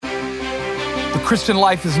The Christian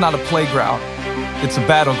life is not a playground, it's a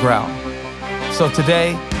battleground. So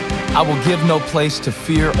today, I will give no place to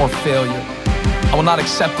fear or failure. I will not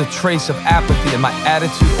accept a trace of apathy in my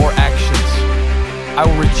attitude or actions. I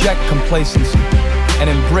will reject complacency and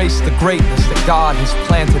embrace the greatness that God has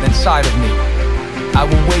planted inside of me. I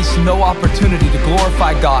will waste no opportunity to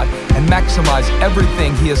glorify God and maximize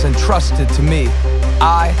everything He has entrusted to me.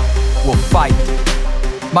 I will fight.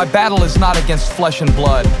 My battle is not against flesh and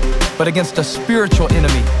blood, but against a spiritual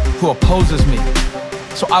enemy who opposes me.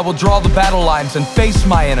 So I will draw the battle lines and face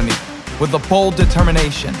my enemy with a bold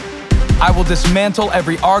determination. I will dismantle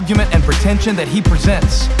every argument and pretension that he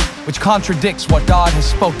presents, which contradicts what God has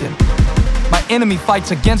spoken. My enemy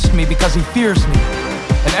fights against me because he fears me.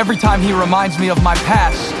 And every time he reminds me of my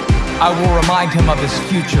past, I will remind him of his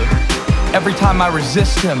future. Every time I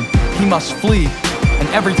resist him, he must flee. And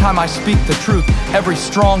every time I speak the truth, every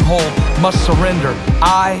stronghold must surrender.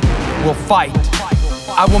 I will fight.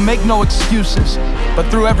 I will make no excuses, but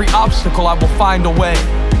through every obstacle I will find a way.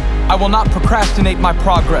 I will not procrastinate my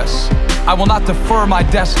progress. I will not defer my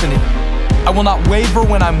destiny. I will not waver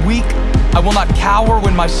when I'm weak. I will not cower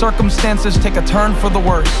when my circumstances take a turn for the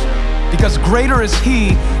worse. Because greater is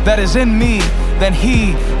He that is in me than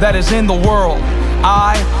he that is in the world.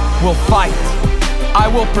 I will fight. I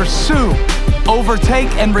will pursue, overtake,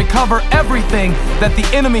 and recover everything that the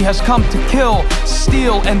enemy has come to kill,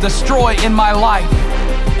 steal, and destroy in my life.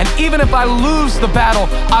 And even if I lose the battle,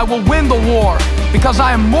 I will win the war, because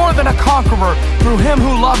I am more than a conqueror through Him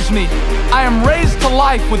who loves me. I am raised to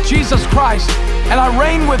life with Jesus Christ, and I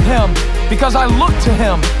reign with Him because I look to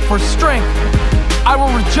Him for strength. I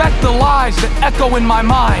will reject the lies that echo in my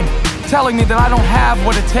mind, telling me that I don't have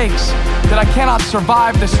what it takes, that I cannot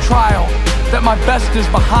survive this trial, that my best is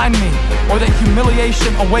behind me, or that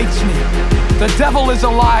humiliation awaits me. The devil is a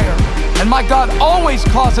liar, and my God always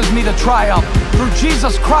causes me to triumph. Through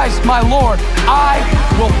Jesus Christ, my Lord, I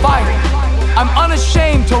will fight. I'm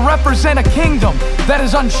unashamed to represent a kingdom that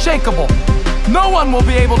is unshakable. No one will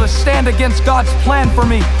be able to stand against God's plan for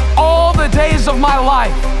me all the days of my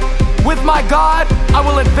life. With my God, I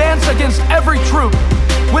will advance against every troop.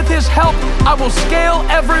 With His help, I will scale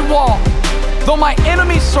every wall. Though my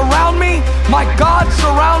enemies surround me, my God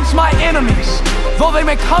surrounds my enemies. Though they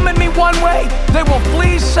may come at me one way, they will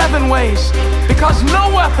flee 7 ways. Because no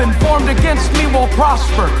weapon formed against me will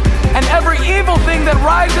prosper. And every evil thing that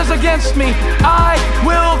rises against me, I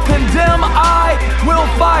will condemn, I will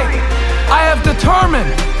fight. I have determined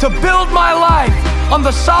to build my life on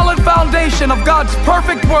the solid foundation of God's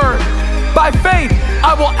perfect word. By faith,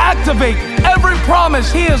 I will activate every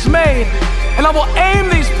promise He has made. And I will aim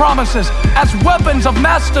these promises as weapons of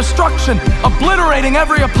mass destruction, obliterating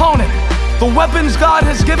every opponent. The weapons God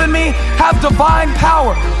has given me have divine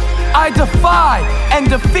power. I defy and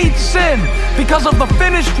defeat sin because of the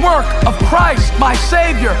finished work of Christ, my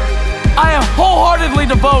Savior. I am wholeheartedly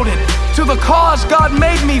devoted to the cause God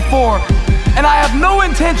made me for. And I have no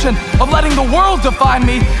intention of letting the world define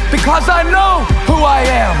me, because I know who I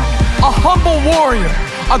am. A humble warrior,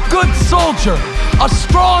 a good soldier, a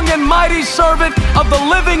strong and mighty servant of the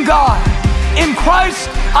living God. In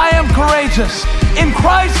Christ, I am courageous. In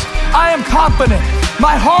Christ, I am confident.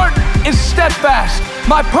 My heart is steadfast.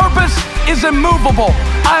 My purpose is immovable.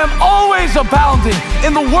 I am always abounding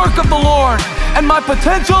in the work of the Lord. And my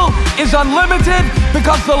potential is unlimited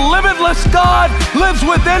because the limitless God lives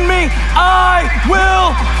within me. I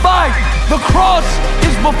will fight. The cross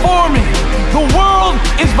is before me. The world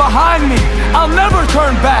is behind me. I'll never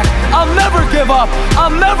turn back. I'll never give up.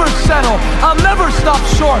 I'll never settle. I'll never stop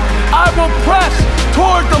short. I will press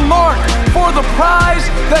toward the mark for the prize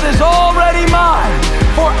that is already mine.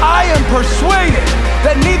 For I am persuaded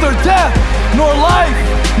that neither death, nor life,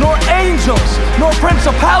 nor angels, nor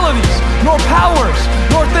principalities, nor powers,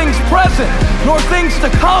 nor things present, nor things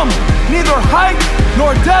to come, neither height,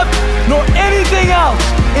 nor depth, nor anything else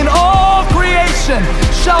in all creation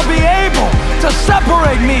shall be able to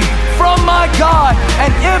separate me from my God.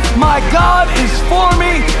 And if my God is for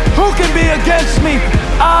me, who can be against me?